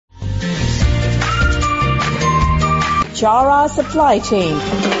Bicara Supply Chain,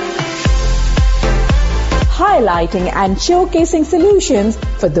 highlighting and showcasing solutions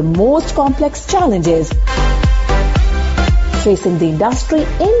for the most complex challenges facing the industry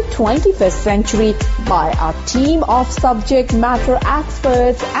in 21st century by our team of subject matter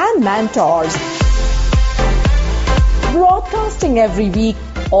experts and mentors. Broadcasting every week,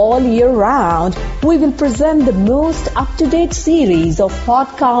 all year round, we will present the most up-to-date series of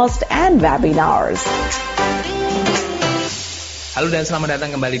podcasts and webinars. Halo dan selamat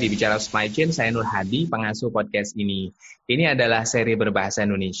datang kembali di Bicara Supply Chain. Saya Nur Hadi, pengasuh podcast ini. Ini adalah seri berbahasa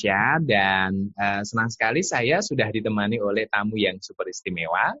Indonesia dan senang sekali saya sudah ditemani oleh tamu yang super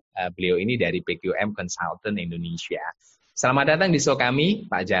istimewa. Beliau ini dari PQM Consultant Indonesia. Selamat datang di show kami,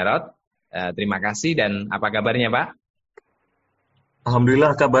 Pak Jarod. Terima kasih dan apa kabarnya, Pak?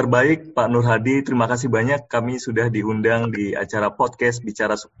 Alhamdulillah kabar baik, Pak Nur Hadi. Terima kasih banyak kami sudah diundang di acara podcast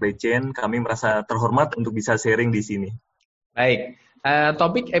Bicara Supply Chain. Kami merasa terhormat untuk bisa sharing di sini. Baik,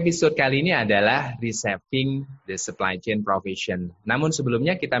 topik episode kali ini adalah Reshaping the Supply Chain Profession. Namun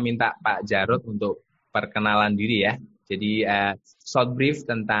sebelumnya kita minta Pak Jarod untuk perkenalan diri ya. Jadi short brief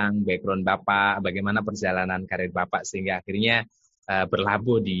tentang background Bapak, bagaimana perjalanan karir Bapak sehingga akhirnya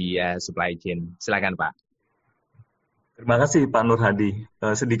berlabuh di supply chain. Silakan Pak. Terima kasih Pak Nur Hadi.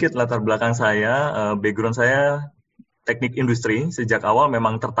 Sedikit latar belakang saya, background saya teknik industri, sejak awal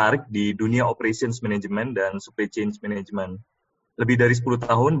memang tertarik di dunia operations management dan supply chain management. Lebih dari 10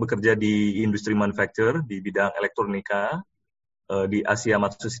 tahun bekerja di industri manufacture, di bidang elektronika, di Asia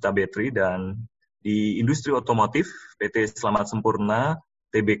Matsushita Battery, dan di industri otomotif, PT Selamat Sempurna,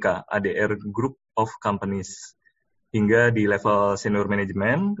 TBK, ADR Group of Companies, hingga di level senior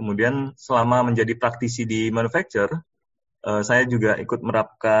management. Kemudian selama menjadi praktisi di manufacture, saya juga ikut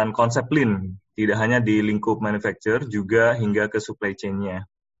menerapkan konsep Lean, tidak hanya di lingkup manufacture, juga hingga ke supply chain-nya.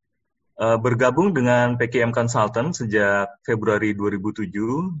 Bergabung dengan PQM Consultant sejak Februari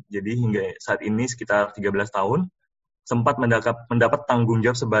 2007, jadi hingga saat ini sekitar 13 tahun, sempat mendapat tanggung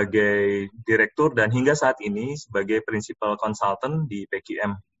jawab sebagai direktur dan hingga saat ini sebagai principal consultant di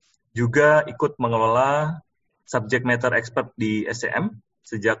PQM. Juga ikut mengelola subject matter expert di SCM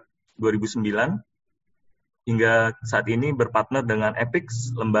sejak 2009, hingga saat ini berpartner dengan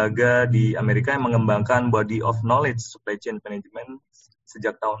Epix, lembaga di Amerika yang mengembangkan body of knowledge supply chain management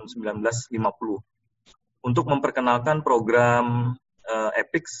sejak tahun 1950 untuk memperkenalkan program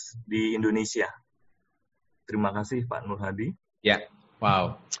Epix di Indonesia. Terima kasih Pak Nur Hadi. Ya,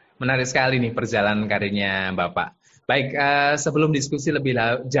 wow. Menarik sekali nih perjalanan karirnya Bapak. Baik, sebelum diskusi lebih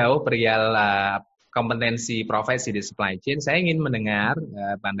jauh perihal kompetensi profesi di supply chain, saya ingin mendengar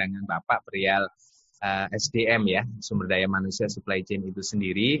pandangan Bapak perihal SDM ya, sumber daya manusia supply chain itu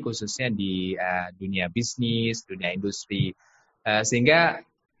sendiri, khususnya di dunia bisnis, dunia industri, sehingga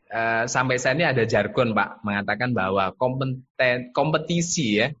sampai saat ini ada jargon Pak mengatakan bahwa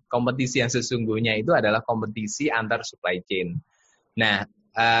kompetisi yang sesungguhnya itu adalah kompetisi antar supply chain. Nah,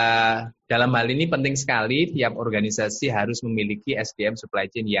 dalam hal ini penting sekali tiap organisasi harus memiliki SDM supply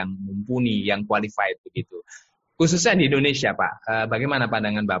chain yang mumpuni, yang qualified begitu. Khususnya di Indonesia, Pak, bagaimana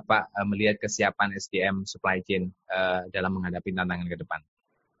pandangan Bapak melihat kesiapan SDM supply chain dalam menghadapi tantangan ke depan?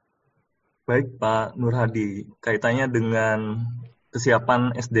 Baik, Pak Nur Hadi. Kaitannya dengan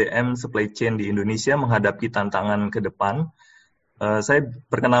kesiapan SDM supply chain di Indonesia menghadapi tantangan ke depan, saya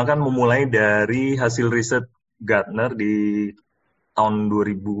perkenalkan memulai dari hasil riset Gartner di tahun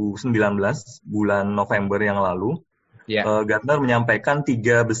 2019, bulan November yang lalu. Yeah. Gartner menyampaikan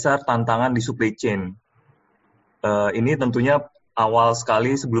 3 besar tantangan di supply chain. Ini tentunya awal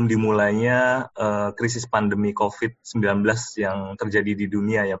sekali sebelum dimulainya krisis pandemi COVID-19 yang terjadi di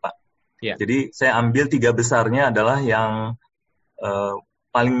dunia ya Pak. Yeah. Jadi saya ambil 3 besarnya adalah yang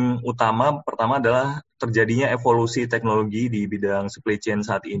paling utama, pertama adalah terjadinya evolusi teknologi di bidang supply chain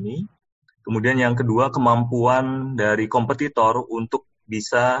saat ini. Kemudian yang kedua, kemampuan dari kompetitor untuk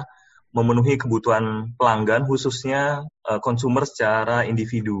bisa memenuhi kebutuhan pelanggan, khususnya konsumer secara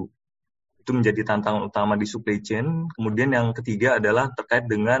individu. Itu menjadi tantangan utama di supply chain. Kemudian yang ketiga adalah terkait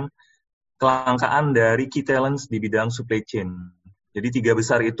dengan kelangkaan dari key talents di bidang supply chain. Jadi 3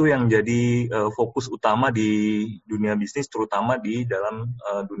 besar itu yang jadi fokus utama di dunia bisnis, terutama di dalam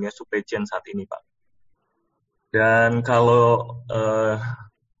dunia supply chain saat ini, Pak. Dan kalau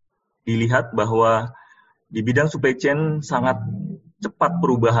dilihat bahwa di bidang supply chain sangat cepat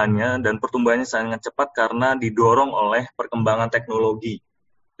perubahannya dan pertumbuhannya sangat cepat karena didorong oleh perkembangan teknologi.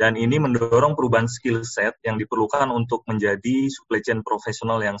 Dan ini mendorong perubahan skill set yang diperlukan untuk menjadi supply chain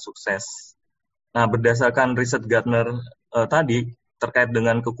profesional yang sukses. Nah, berdasarkan riset Gartner tadi, terkait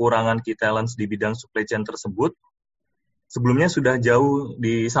dengan kekurangan key talents di bidang supply chain tersebut, sebelumnya sudah jauh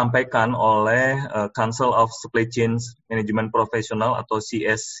disampaikan oleh Council of Supply Chain Management Professional atau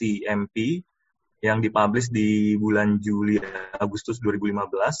CSCMP yang dipublish di bulan Juli Agustus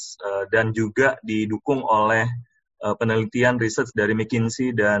 2015 dan juga didukung oleh penelitian research dari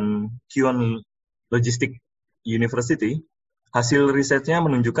McKinsey dan Keown Logistics University. Hasil risetnya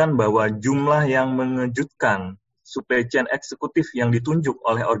menunjukkan bahwa jumlah yang mengejutkan supply chain eksekutif yang ditunjuk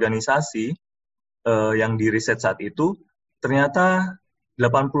oleh organisasi yang diriset saat itu, ternyata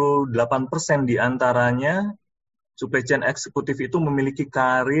 88% diantaranya supply chain eksekutif itu memiliki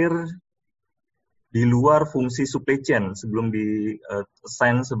karir di luar fungsi supply chain sebelum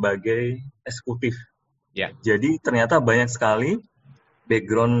di-assign sebagai eksekutif. Yeah. Jadi ternyata banyak sekali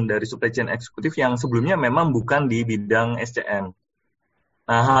background dari supply chain eksekutif yang sebelumnya memang bukan di bidang SCM.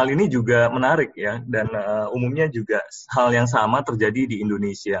 Nah, hal ini juga menarik ya, dan umumnya juga hal yang sama terjadi di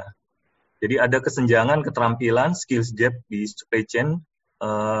Indonesia. Jadi ada kesenjangan keterampilan, skills gap di supply chain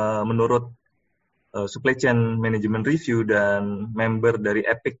menurut Supply Chain Management Review dan member dari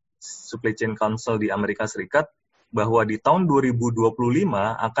EPIC Supply Chain Council di Amerika Serikat, bahwa di tahun 2025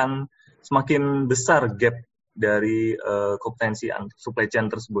 akan semakin besar gap dari kompetensi supply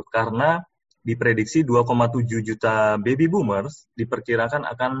chain tersebut, karena diprediksi 2,7 juta baby boomers diperkirakan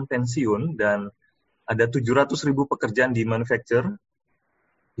akan pensiun dan ada 700.000 pekerjaan di manufacture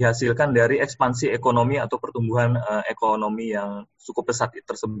dihasilkan dari ekspansi ekonomi atau pertumbuhan ekonomi yang cukup pesat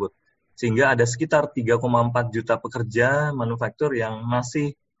tersebut. Sehingga ada sekitar 3,4 juta pekerja manufaktur yang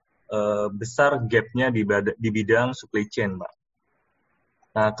masih besar gap-nya di bidang supply chain, Pak.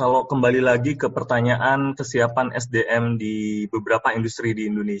 Nah, kalau kembali lagi ke pertanyaan kesiapan SDM di beberapa industri di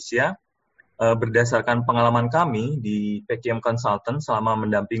Indonesia, berdasarkan pengalaman kami di PKM Consultant selama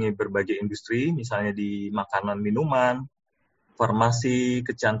mendampingi berbagai industri, misalnya di makanan minuman, farmasi,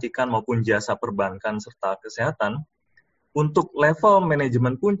 kecantikan, maupun jasa perbankan serta kesehatan, untuk level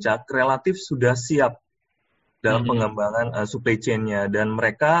manajemen puncak relatif sudah siap dalam pengembangan supply chain-nya, dan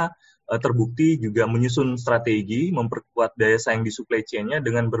mereka terbukti juga menyusun strategi memperkuat daya saing di supply chain-nya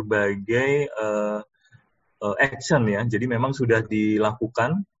dengan berbagai action ya. Jadi memang sudah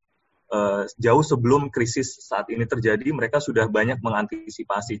dilakukan jauh sebelum krisis saat ini terjadi. Mereka sudah banyak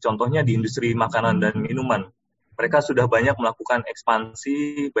mengantisipasi. Contohnya di industri makanan dan minuman, mereka sudah banyak melakukan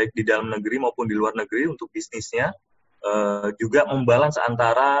ekspansi baik di dalam negeri maupun di luar negeri untuk bisnisnya. Juga membalans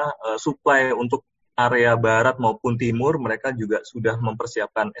antara supply untuk area barat maupun timur. Mereka juga sudah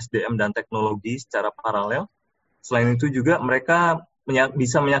mempersiapkan SDM dan teknologi secara paralel. Selain itu juga mereka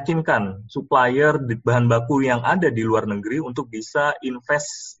bisa meyakinkan supplier bahan baku yang ada di luar negeri untuk bisa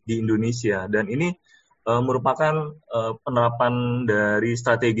invest di Indonesia. Dan ini merupakan penerapan dari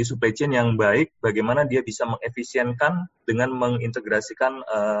strategi supply chain yang baik, bagaimana dia bisa mengefisienkan dengan mengintegrasikan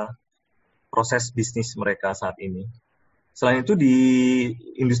proses bisnis mereka saat ini. Selain itu di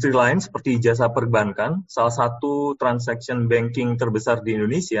industri lain seperti jasa perbankan, salah satu transaction banking terbesar di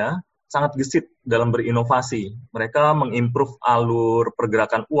Indonesia, sangat gesit dalam berinovasi. Mereka mengimprove alur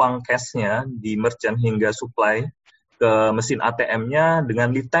pergerakan uang cash-nya di merchant hingga supply ke mesin ATM-nya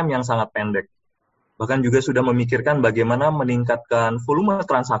dengan lead time yang sangat pendek. Bahkan juga sudah memikirkan bagaimana meningkatkan volume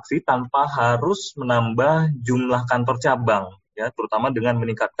transaksi tanpa harus menambah jumlah kantor cabang, ya, terutama dengan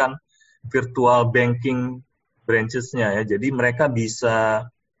meningkatkan virtual banking branches-nya ya. Jadi mereka bisa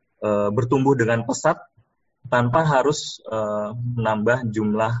bertumbuh dengan pesat tanpa harus menambah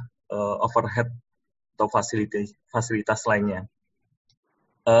jumlah overhead atau fasilitas lainnya.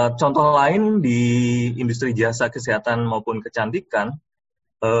 Contoh lain di industri jasa kesehatan maupun kecantikan,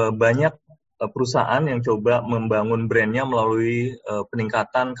 banyak perusahaan yang coba membangun brand-nya melalui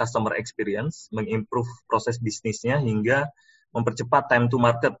peningkatan customer experience, mengimprove proses bisnisnya hingga mempercepat time to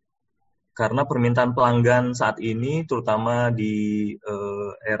market. Karena permintaan pelanggan saat ini, terutama di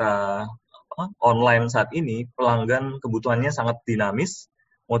era online saat ini, pelanggan kebutuhannya sangat dinamis.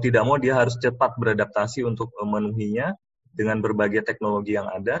 Mau tidak mau dia harus cepat beradaptasi untuk memenuhinya dengan berbagai teknologi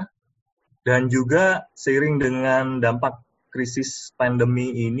yang ada. Dan juga seiring dengan dampak krisis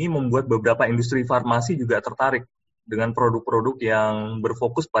pandemi ini membuat beberapa industri farmasi juga tertarik dengan produk-produk yang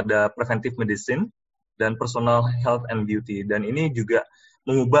berfokus pada preventive medicine dan personal health and beauty. Dan ini juga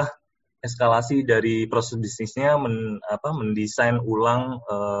mengubah eskalasi dari proses bisnisnya, mendesain ulang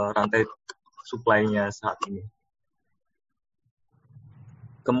rantai supply-nya saat ini.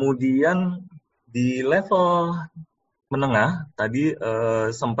 Kemudian di level menengah, tadi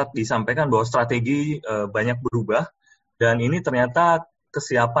sempat disampaikan bahwa strategi banyak berubah, dan ini ternyata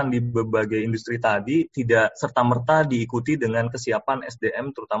kesiapan di berbagai industri tadi tidak serta-merta diikuti dengan kesiapan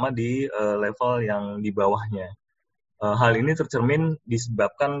SDM, terutama di level yang di bawahnya. Hal ini tercermin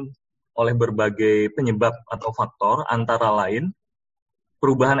disebabkan oleh berbagai penyebab atau faktor, antara lain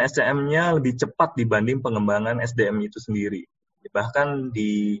perubahan SCM-nya lebih cepat dibanding pengembangan SDM itu sendiri. Bahkan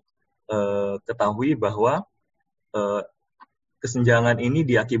diketahui bahwa kesenjangan ini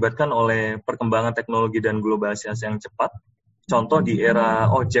diakibatkan oleh perkembangan teknologi dan globalisasi yang cepat. Contoh di era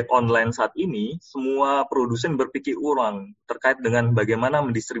ojek online saat ini, semua produsen berpikir ulang terkait dengan bagaimana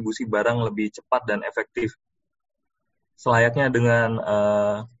mendistribusi barang lebih cepat dan efektif. Selayaknya dengan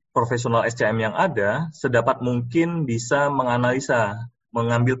profesional SCM yang ada, sedapat mungkin bisa menganalisa,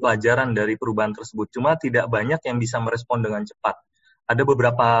 mengambil pelajaran dari perubahan tersebut. Cuma tidak banyak yang bisa merespon dengan cepat. Ada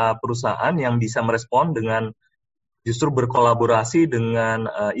beberapa perusahaan yang bisa merespon dengan justru berkolaborasi dengan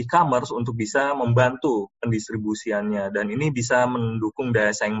e-commerce untuk bisa membantu pendistribusiannya, dan ini bisa mendukung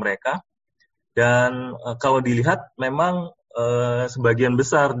daya saing mereka. Dan kalau dilihat memang sebagian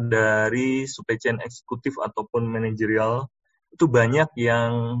besar dari supply chain eksekutif ataupun manajerial itu banyak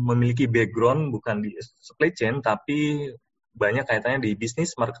yang memiliki background bukan di supply chain, tapi banyak kaitannya di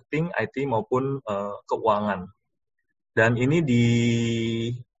bisnis, marketing, IT maupun keuangan. Dan ini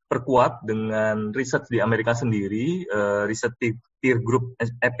diperkuat dengan riset di Amerika sendiri, riset peer group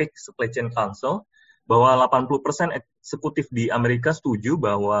Epic Supply Chain Council, bahwa 80% eksekutif di Amerika setuju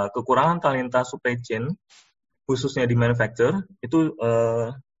bahwa kekurangan talenta supply chain, khususnya di manufacture, itu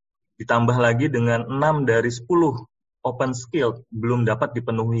ditambah lagi dengan 6 dari 10 open skill belum dapat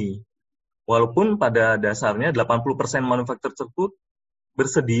dipenuhi. Walaupun pada dasarnya 80% manufacturer tersebut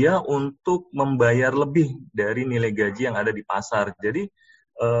bersedia untuk membayar lebih dari nilai gaji yang ada di pasar. Jadi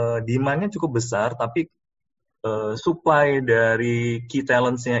demand-nya cukup besar, tapi supply dari key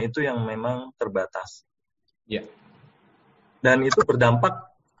talents-nya itu yang memang terbatas. Yeah. Dan itu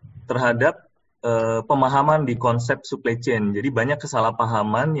berdampak terhadap pemahaman di konsep supply chain. Jadi banyak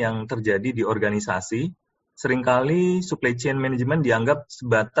kesalahpahaman yang terjadi di organisasi. Seringkali supply chain management dianggap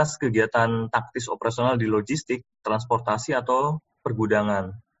sebatas kegiatan taktis operasional di logistik, transportasi, atau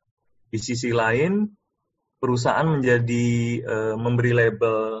pergudangan. Di sisi lain, perusahaan memberi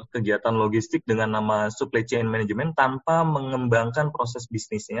label kegiatan logistik dengan nama supply chain management tanpa mengembangkan proses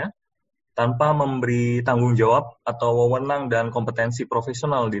bisnisnya, tanpa memberi tanggung jawab atau wewenang dan kompetensi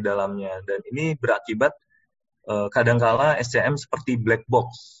profesional di dalamnya. Dan ini berakibat kadangkala SCM seperti black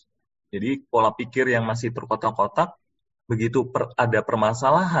box. Jadi pola pikir yang masih terkotak-kotak, begitu ada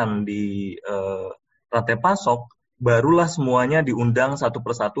permasalahan di rantai pasok, barulah semuanya diundang satu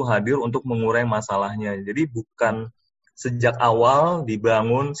persatu hadir untuk mengurai masalahnya. Jadi bukan sejak awal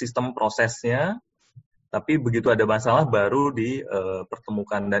dibangun sistem prosesnya, tapi begitu ada masalah baru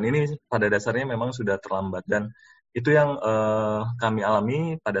dipertemukan. Dan ini pada dasarnya memang sudah terlambat. Dan itu yang kami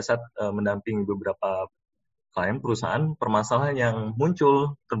alami pada saat mendampingi beberapa klien perusahaan. Permasalahan yang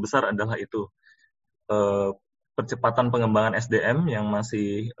muncul terbesar adalah itu. Percepatan pengembangan SDM yang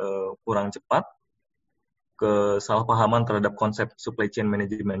masih kurang cepat, kesalahpahaman terhadap konsep supply chain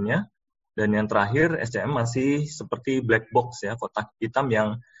manajemennya, dan yang terakhir SCM masih seperti black box ya, kotak hitam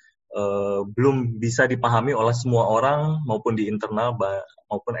yang belum bisa dipahami oleh semua orang maupun di internal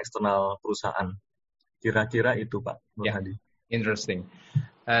maupun eksternal perusahaan. Kira-kira itu Pak Nur Hadi. Interesting.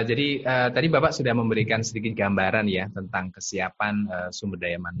 Jadi tadi Bapak sudah memberikan sedikit gambaran ya tentang kesiapan sumber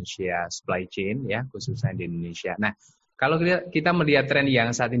daya manusia supply chain ya khususnya di Indonesia. Nah, kalau kita melihat tren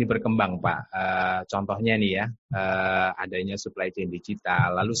yang saat ini berkembang, Pak, contohnya nih ya, adanya supply chain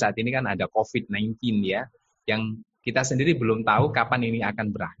digital, lalu saat ini kan ada COVID-19 ya, yang kita sendiri belum tahu kapan ini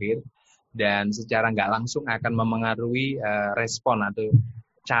akan berakhir, dan secara nggak langsung akan memengaruhi respon atau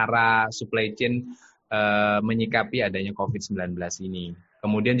cara supply chain menyikapi adanya COVID-19 ini.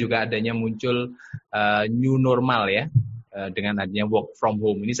 Kemudian juga adanya muncul new normal ya, dengan adanya work from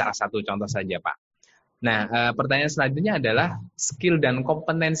home, ini salah satu contoh saja, Pak. Nah, pertanyaan selanjutnya adalah skill dan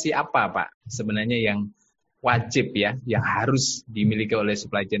kompetensi apa, Pak, sebenarnya yang wajib ya, yang harus dimiliki oleh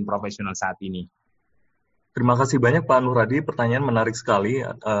supply chain profesional saat ini? Terima kasih banyak Pak Nur Hadi, pertanyaan menarik sekali,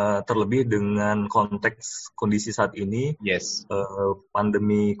 terlebih dengan konteks kondisi saat ini. Yes.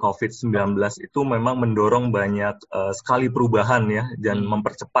 Pandemi COVID-19 itu memang mendorong banyak sekali perubahan ya, dan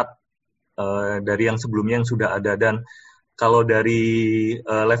mempercepat dari yang sebelumnya yang sudah ada. Dan kalau dari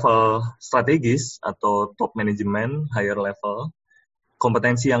level strategis atau top management, higher level,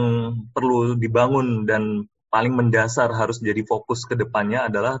 kompetensi yang perlu dibangun dan paling mendasar harus jadi fokus ke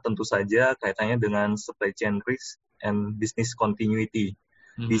depannya adalah tentu saja kaitannya dengan supply chain risk and business continuity.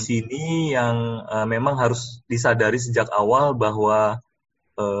 Di sini yang memang harus disadari sejak awal bahwa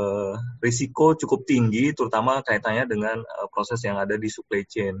risiko cukup tinggi, terutama kaitannya dengan proses yang ada di supply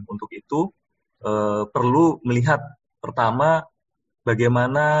chain. Untuk itu perlu melihat pertama,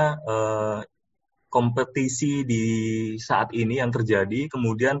 bagaimana kompetisi di saat ini yang terjadi,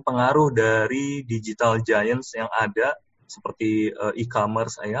 kemudian pengaruh dari digital giants yang ada seperti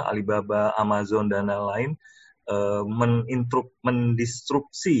e-commerce Alibaba, Amazon dan lain-lain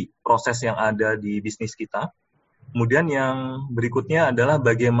mendisrupsi proses yang ada di bisnis kita. Kemudian yang berikutnya adalah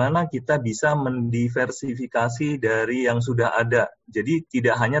bagaimana kita bisa mendiversifikasi dari yang sudah ada. Jadi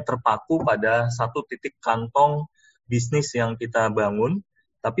tidak hanya terpaku pada satu titik kantong bisnis yang kita bangun,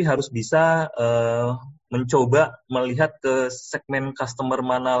 tapi harus bisa mencoba melihat ke segmen customer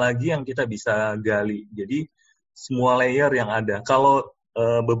mana lagi yang kita bisa gali. Jadi semua layer yang ada. Kalau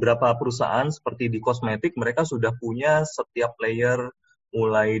beberapa perusahaan seperti di kosmetik, mereka sudah punya setiap layer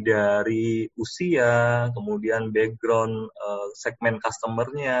mulai dari usia, kemudian background segmen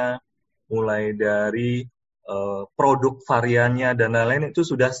customer-nya, mulai dari produk variannya dan lain-lain, itu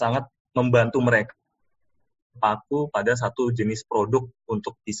sudah sangat membantu mereka paku pada satu jenis produk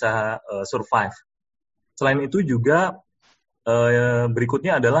untuk bisa survive. Selain itu juga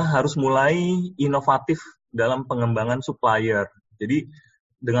berikutnya adalah harus mulai inovatif dalam pengembangan supplier. Jadi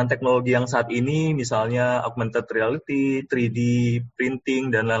dengan teknologi yang saat ini, misalnya augmented reality, 3D printing,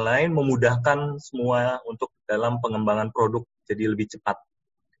 dan lain-lain, memudahkan semua untuk dalam pengembangan produk jadi lebih cepat.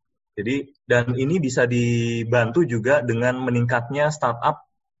 Jadi, dan ini bisa dibantu juga dengan meningkatnya startup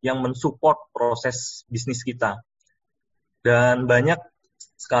yang mensupport proses bisnis kita. Dan banyak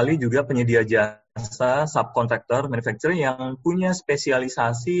sekali juga penyedia jasa, subcontractor, manufacturer yang punya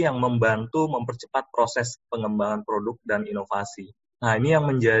spesialisasi yang membantu mempercepat proses pengembangan produk dan inovasi. Nah, ini yang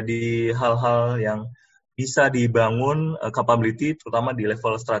menjadi hal-hal yang bisa dibangun capability, terutama di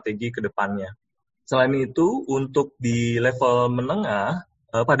level strategi ke depannya. Selain itu, untuk di level menengah,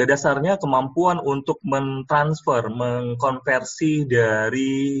 pada dasarnya kemampuan untuk mentransfer, mengkonversi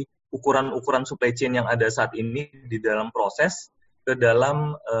dari ukuran-ukuran supply chain yang ada saat ini di dalam proses ke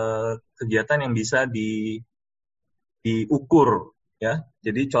dalam kegiatan yang bisa diukur. Ya.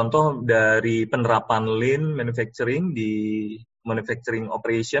 Jadi contoh dari penerapan lean manufacturing di manufacturing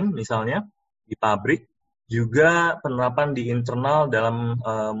operation misalnya di pabrik, juga penerapan di internal dalam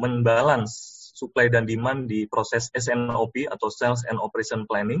membalance supply dan demand di proses S&OP atau Sales and Operation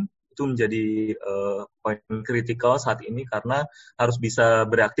Planning, itu menjadi poin kritikal saat ini karena harus bisa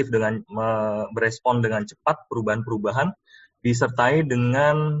bereaktif dengan berespon dengan cepat perubahan-perubahan, disertai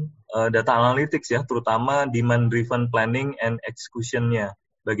dengan data analytics ya, terutama demand driven planning and execution-nya.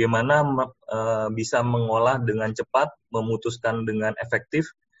 Bagaimana bisa mengolah dengan cepat, memutuskan dengan efektif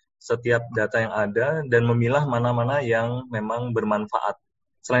setiap data yang ada, dan memilah mana-mana yang memang bermanfaat.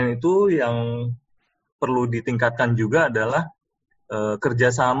 Selain itu, yang perlu ditingkatkan juga adalah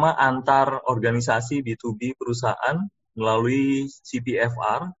kerjasama antar organisasi B2B perusahaan melalui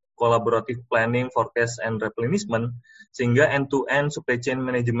CPFR, Collaborative Planning, Forecast, and Replenishment, sehingga end-to-end supply chain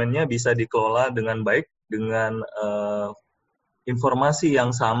manajemennya bisa dikelola dengan baik, dengan informasi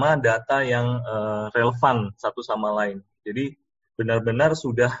yang sama, data yang relevan satu sama lain. Jadi benar-benar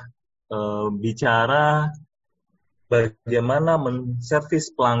sudah bicara bagaimana menservis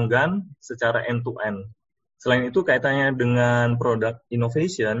pelanggan secara end-to-end. Selain itu kaitannya dengan product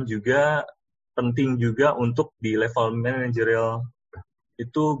innovation juga penting juga untuk di level managerial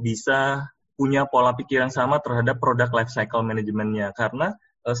itu bisa punya pola pikir yang sama terhadap product life cycle manajemennya. Karena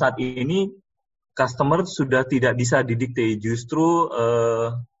saat ini customer sudah tidak bisa didikte, justru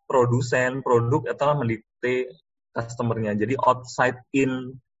produsen produk telah mendikte customer-nya. Jadi outside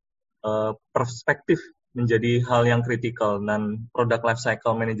in perspektif menjadi hal yang kritikal, dan product life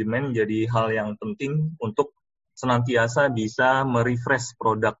cycle management menjadi hal yang penting untuk senantiasa bisa merefresh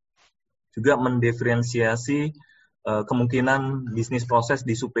produk, juga mendiferensiasi kemungkinan bisnis proses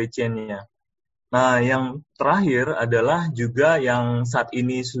di supply chain-nya. Nah, yang terakhir adalah juga yang saat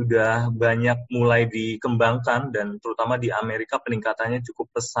ini sudah banyak mulai dikembangkan dan terutama di Amerika peningkatannya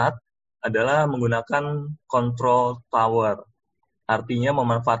cukup pesat adalah menggunakan control tower. Artinya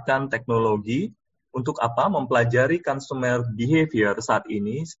memanfaatkan teknologi untuk apa? Mempelajari consumer behavior saat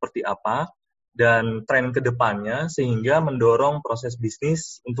ini seperti apa dan tren ke depannya sehingga mendorong proses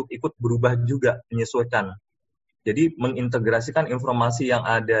bisnis untuk ikut berubah juga, menyesuaikan. Jadi mengintegrasikan informasi yang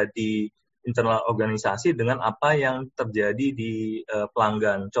ada di internal organisasi dengan apa yang terjadi di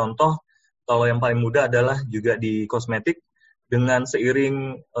pelanggan. Contoh, kalau yang paling mudah adalah juga di kosmetik, dengan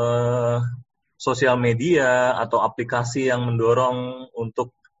seiring sosial media atau aplikasi yang mendorong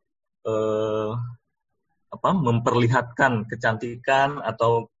untuk memperlihatkan kecantikan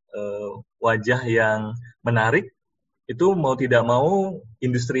atau wajah yang menarik, itu mau tidak mau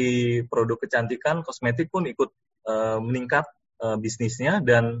industri produk kecantikan, kosmetik pun ikut meningkat bisnisnya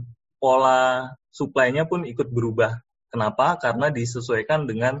dan pola supply-nya pun ikut berubah. Kenapa? Karena disesuaikan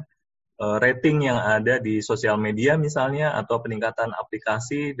dengan rating yang ada di sosial media misalnya, atau peningkatan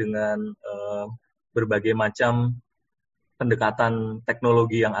aplikasi dengan berbagai macam pendekatan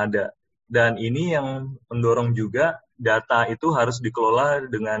teknologi yang ada. Dan ini yang mendorong juga data itu harus dikelola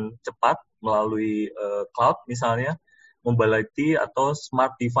dengan cepat melalui cloud misalnya, mobility atau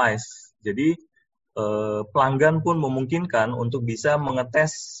smart device. Jadi pelanggan pun memungkinkan untuk bisa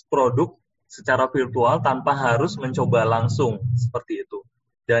mengetes produk secara virtual tanpa harus mencoba langsung, seperti itu.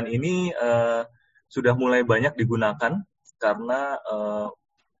 Dan ini sudah mulai banyak digunakan karena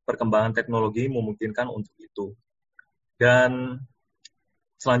perkembangan teknologi memungkinkan untuk itu. Dan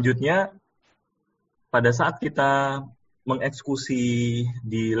selanjutnya, pada saat kita mengeksekusi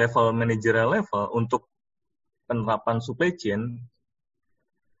di level managerial level untuk penerapan supply chain,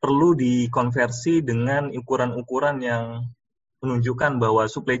 perlu dikonversi dengan ukuran-ukuran yang menunjukkan bahwa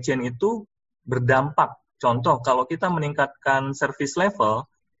supply chain itu berdampak. Contoh, kalau kita meningkatkan service level,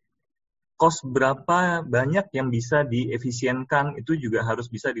 cost berapa banyak yang bisa diefisienkan itu juga harus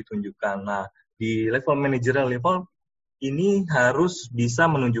bisa ditunjukkan. Nah, di level managerial level ini harus bisa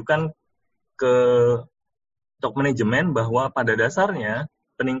menunjukkan ke top manajemen bahwa pada dasarnya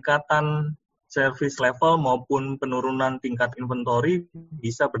peningkatan service level maupun penurunan tingkat inventory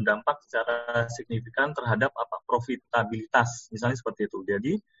bisa berdampak secara signifikan terhadap profitabilitas, misalnya seperti itu.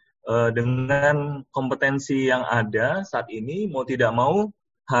 Jadi dengan kompetensi yang ada saat ini, mau tidak mau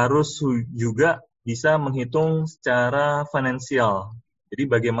harus juga bisa menghitung secara finansial. Jadi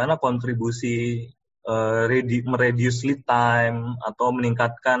bagaimana kontribusi mereduce lead time atau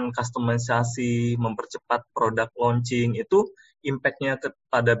meningkatkan customisasi, mempercepat product launching, itu impact-nya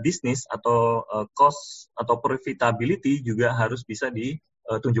kepada bisnis atau cost atau profitability juga harus bisa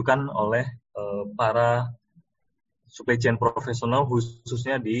ditunjukkan oleh para supply chain profesional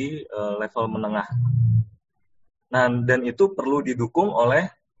khususnya di level menengah. Nah, dan itu perlu didukung oleh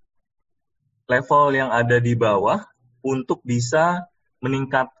level yang ada di bawah untuk bisa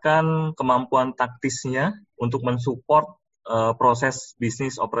meningkatkan kemampuan taktisnya untuk mensupport proses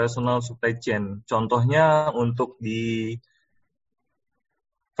bisnis operasional supply chain. Contohnya untuk di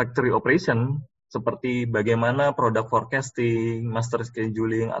factory operation, seperti bagaimana product forecasting, master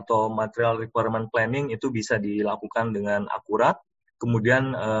scheduling, atau material requirement planning itu bisa dilakukan dengan akurat,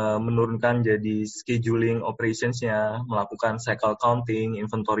 kemudian menurunkan jadi scheduling operations-nya, melakukan cycle counting,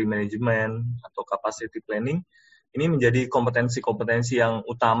 inventory management, atau capacity planning. Ini menjadi kompetensi-kompetensi yang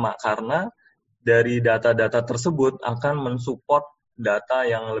utama karena dari data-data tersebut akan mensupport data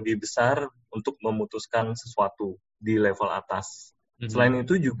yang lebih besar untuk memutuskan sesuatu di level atas. Selain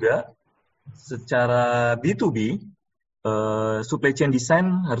itu juga secara B2B, supply chain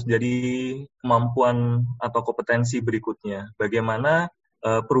design harus jadi kemampuan atau kompetensi berikutnya. Bagaimana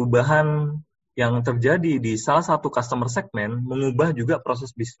perubahan yang terjadi di salah satu customer segmen mengubah juga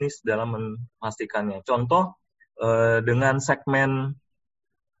proses bisnis dalam memastikannya. Contoh, dengan segmen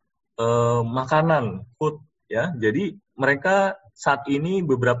makanan, food, ya. Jadi mereka saat ini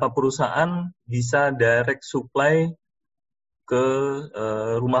beberapa perusahaan bisa direct supply ke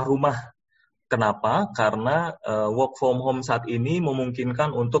rumah-rumah. Kenapa? Karena work from home saat ini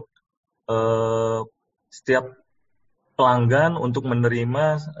memungkinkan untuk setiap pelanggan untuk menerima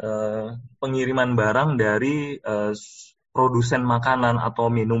pengiriman barang dari produsen makanan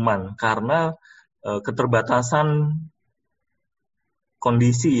atau minuman. Karena keterbatasan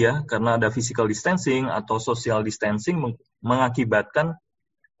kondisi ya, karena ada physical distancing atau social distancing mengakibatkan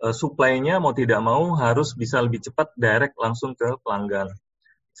supply-nya mau tidak mau harus bisa lebih cepat direct langsung ke pelanggan.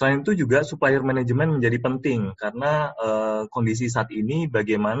 Selain itu juga supplier management menjadi penting karena kondisi saat ini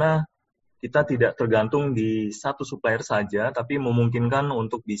bagaimana kita tidak tergantung di satu supplier saja, tapi memungkinkan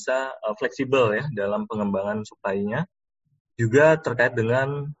untuk bisa fleksibel ya dalam pengembangan supply-nya. Juga terkait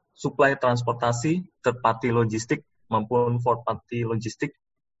dengan supply transportasi, third party logistik maupun fourth party logistik,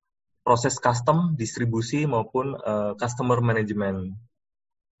 proses custom, distribusi maupun customer management.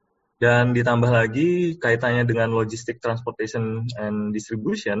 Dan ditambah lagi kaitannya dengan logistik transportation and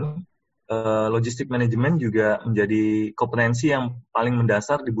distribution, logistik management juga menjadi kompetensi yang paling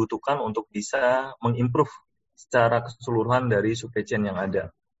mendasar dibutuhkan untuk bisa mengimprove secara keseluruhan dari supply chain yang ada.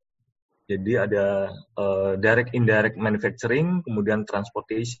 Jadi ada direct indirect manufacturing, kemudian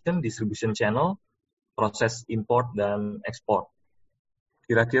transportation, distribution channel, proses import dan ekspor.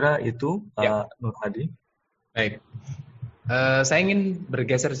 Kira-kira itu Pak Nur Hadi. Baik. Saya ingin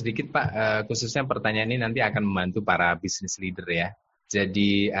bergeser sedikit Pak, khususnya pertanyaan ini nanti akan membantu para business leader ya.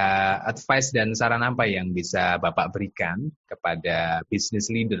 Jadi advice dan saran apa yang bisa Bapak berikan kepada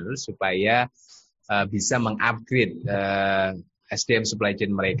business leader supaya bisa mengupgrade SDM supply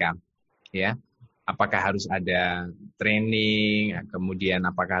chain mereka? Ya, Apakah harus ada training, kemudian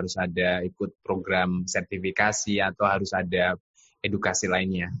apakah harus ada ikut program sertifikasi atau harus ada edukasi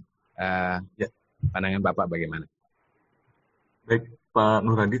lainnya? Ya. Pandangan Bapak bagaimana? Baik, Pak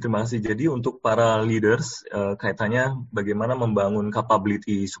Nur Hadi, terima kasih. Jadi untuk para leaders, kaitannya bagaimana membangun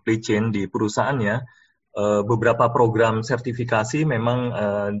capability supply chain di perusahaannya, beberapa program sertifikasi memang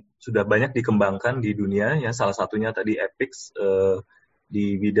sudah banyak dikembangkan di dunia. Ya, salah satunya tadi EPICS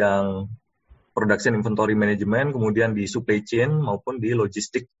di bidang Production Inventory Management, kemudian di supply chain maupun di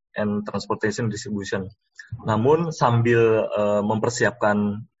logistic and transportation distribution. Namun sambil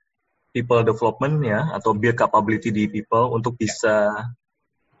mempersiapkan people development ya atau build capability di people untuk bisa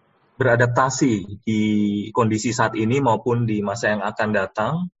beradaptasi di kondisi saat ini maupun di masa yang akan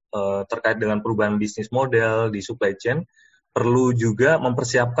datang terkait dengan perubahan bisnis model di supply chain, perlu juga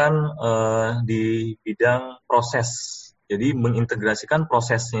mempersiapkan di bidang proses. Jadi mengintegrasikan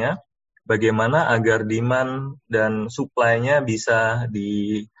prosesnya, bagaimana agar demand dan supply-nya bisa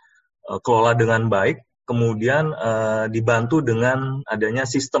dikelola dengan baik, kemudian dibantu dengan adanya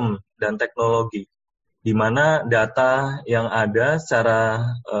sistem dan teknologi, di mana data yang ada secara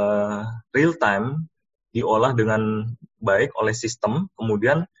real time diolah dengan baik oleh sistem,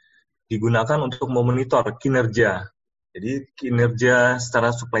 kemudian digunakan untuk memonitor kinerja. Jadi kinerja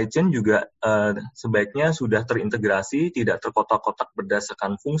secara supply chain juga sebaiknya sudah terintegrasi, tidak terkotak-kotak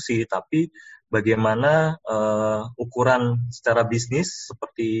berdasarkan fungsi, tapi bagaimana ukuran secara bisnis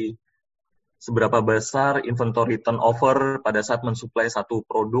seperti seberapa besar inventory turnover pada saat mensuplai satu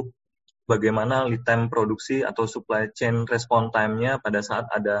produk, bagaimana lead time produksi atau supply chain response time-nya pada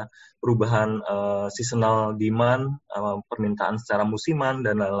saat ada perubahan seasonal demand, permintaan secara musiman,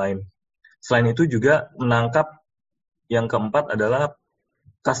 dan lain-lain. Selain itu juga menangkap yang keempat adalah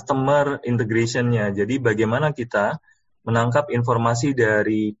customer integration-nya. Jadi bagaimana kita menangkap informasi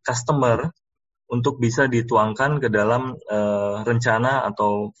dari customer untuk bisa dituangkan ke dalam rencana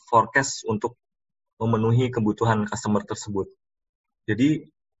atau forecast untuk memenuhi kebutuhan customer tersebut. Jadi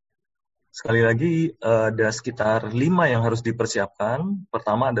sekali lagi ada sekitar 5 yang harus dipersiapkan.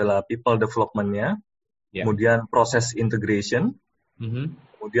 Pertama adalah people development-nya, kemudian proses integration,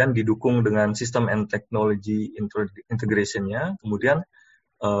 kemudian didukung dengan sistem and technology integration-nya, kemudian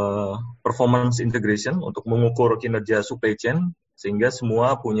performance integration untuk mengukur kinerja supply chain sehingga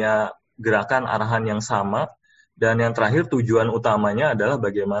semua punya gerakan arahan yang sama, dan yang terakhir tujuan utamanya adalah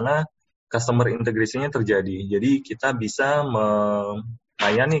bagaimana customer integration-nya terjadi. Jadi kita bisa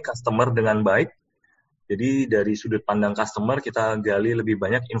melayani customer dengan baik. Jadi dari sudut pandang customer kita gali lebih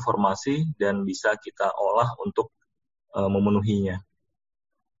banyak informasi dan bisa kita olah untuk memenuhinya.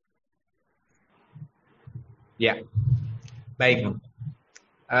 Ya, baik.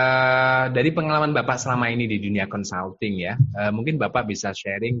 Dari pengalaman Bapak selama ini di dunia consulting ya, mungkin Bapak bisa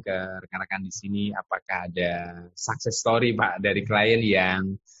sharing ke rekan-rekan di sini apakah ada success story Pak dari klien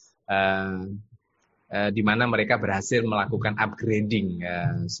yang di mana mereka berhasil melakukan upgrading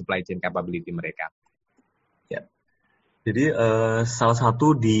supply chain capability mereka. Ya, jadi salah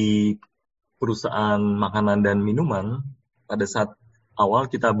satu di perusahaan makanan dan minuman pada saat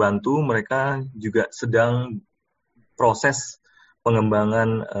awal kita bantu mereka juga sedang proses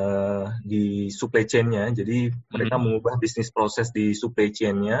pengembangan di supply chain-nya. Jadi mereka mengubah bisnis proses di supply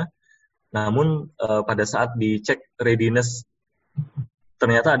chain-nya. Namun pada saat dicek readiness,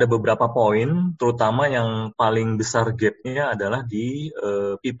 ternyata ada beberapa poin, terutama yang paling besar gap-nya adalah di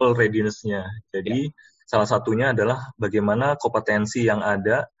people readiness-nya. Jadi salah satunya adalah bagaimana kompetensi yang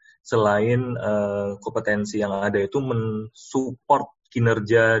ada, selain kompetensi yang ada itu mensupport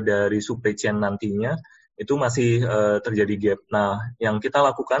kinerja dari supply chain nantinya, itu masih terjadi gap. Nah, yang kita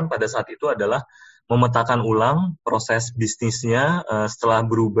lakukan pada saat itu adalah memetakan ulang proses bisnisnya setelah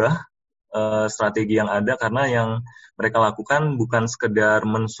berubah strategi yang ada, karena yang mereka lakukan bukan sekedar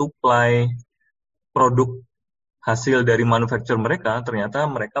mensuplai produk hasil dari manufacture mereka, ternyata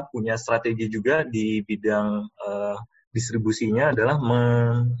mereka punya strategi juga di bidang distribusinya adalah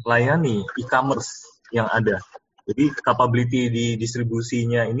melayani e-commerce yang ada. Jadi capability di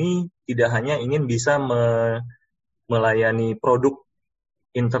distribusinya ini tidak hanya ingin bisa melayani produk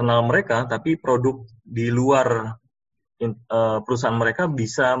internal mereka, tapi produk di luar perusahaan mereka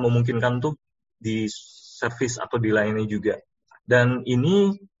bisa memungkinkan untuk di service atau dilayani juga. Dan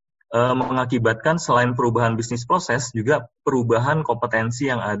ini mengakibatkan selain perubahan bisnis proses, juga perubahan kompetensi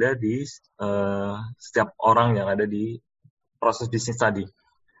yang ada di setiap orang yang ada di proses bisnis tadi.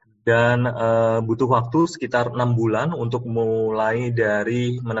 Dan butuh waktu sekitar 6 bulan untuk mulai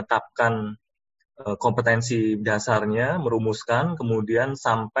dari menetapkan kompetensi dasarnya, merumuskan, kemudian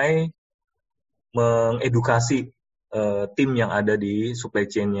sampai mengedukasi tim yang ada di supply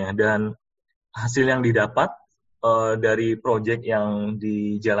chain-nya. Dan hasil yang didapat dari proyek yang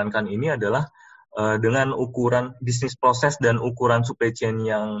dijalankan ini adalah dengan ukuran bisnis proses dan ukuran supply chain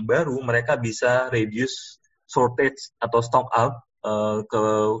yang baru, mereka bisa reduce shortage atau stock out ke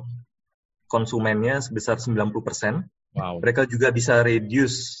konsumennya sebesar 90%. Wow. Mereka juga bisa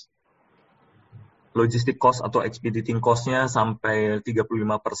reduce logistic cost atau expediting cost-nya sampai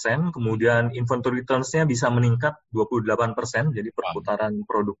 35%. Kemudian inventory turns-nya bisa meningkat 28%, jadi perputaran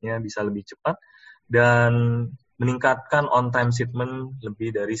produknya bisa lebih cepat. Dan meningkatkan on-time shipment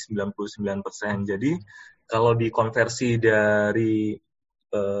lebih dari 99%. Jadi kalau dikonversi dari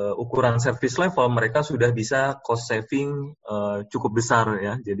ukuran service level, mereka sudah bisa cost saving cukup besar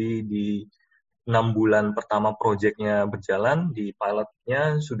ya. Jadi di 6 bulan pertama proyeknya berjalan, di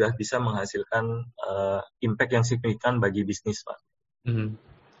pilotnya sudah bisa menghasilkan impact yang signifikan bagi bisnis, Pak.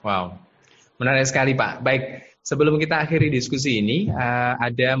 Wow, menarik sekali Pak. Baik, sebelum kita akhiri diskusi ini,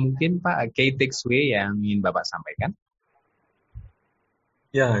 ada mungkin Pak key takeaway yang ingin Bapak sampaikan?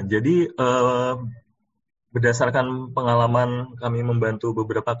 Ya, jadi berdasarkan pengalaman kami membantu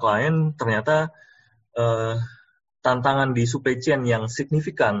beberapa klien, ternyata tantangan di supply chain yang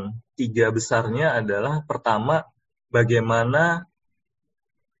signifikan, 3 besarnya adalah pertama, bagaimana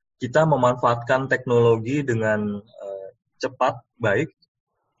kita memanfaatkan teknologi dengan cepat, baik.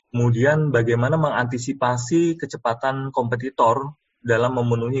 Kemudian bagaimana mengantisipasi kecepatan kompetitor dalam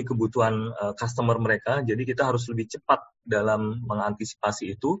memenuhi kebutuhan customer mereka. Jadi kita harus lebih cepat dalam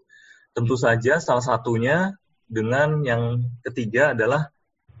mengantisipasi itu. Tentu saja salah satunya dengan yang ketiga adalah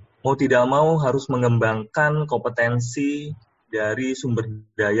mau tidak mau harus mengembangkan kompetensi dari sumber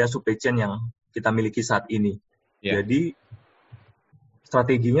daya supply chain yang kita miliki saat ini. Yeah. Jadi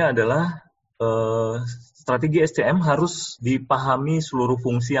strateginya adalah strategi SCM harus dipahami seluruh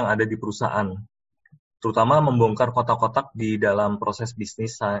fungsi yang ada di perusahaan, terutama membongkar kotak-kotak di dalam proses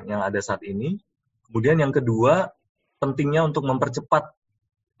bisnis yang ada saat ini. Kemudian yang kedua, pentingnya untuk mempercepat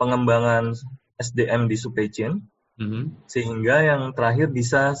pengembangan SDM di supply chain, sehingga yang terakhir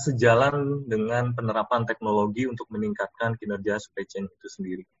bisa sejalan dengan penerapan teknologi untuk meningkatkan kinerja supply chain itu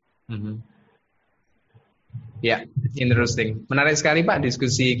sendiri. Ya, interesting. Menarik sekali Pak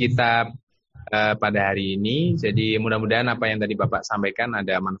diskusi kita pada hari ini. Jadi mudah-mudahan apa yang tadi Bapak sampaikan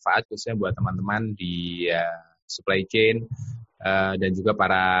ada manfaat khususnya buat teman-teman di supply chain dan juga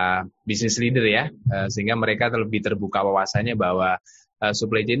para business leader ya, sehingga mereka lebih terbuka wawasannya bahwa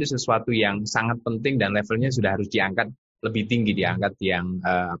supply chain itu sesuatu yang sangat penting dan levelnya sudah harus diangkat lebih tinggi, diangkat yang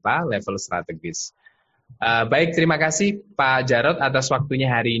level strategis. Baik, terima kasih Pak Jarod atas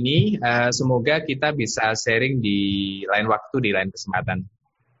waktunya hari ini. Semoga kita bisa sharing di lain waktu, di lain kesempatan.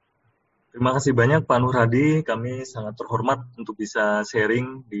 Terima kasih banyak Pak Nur Hadi. Kami sangat terhormat untuk bisa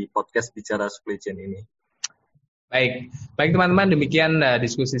sharing di podcast Bicara Supply Chain ini. Baik teman-teman, demikian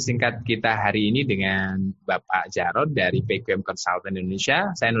diskusi singkat kita hari ini dengan Bapak Jarod dari PQM Consultant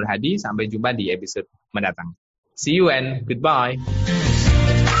Indonesia. Saya Nur Hadi, sampai jumpa di episode mendatang. See you and goodbye.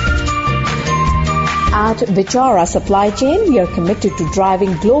 At Bicara Supply Chain, we are committed to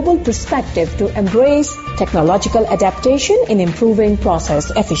driving global perspective to embrace technological adaptation in improving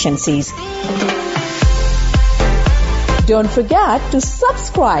process efficiencies. Don't forget to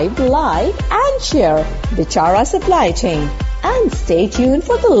subscribe, like, and share Bicara Supply Chain. And stay tuned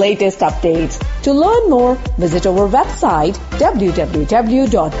for the latest updates. To learn more, visit our website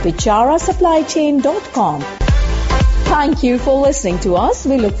www.bicharasupplychain.com. Thank you for listening to us.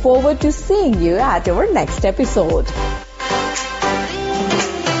 We look forward to seeing you at our next episode.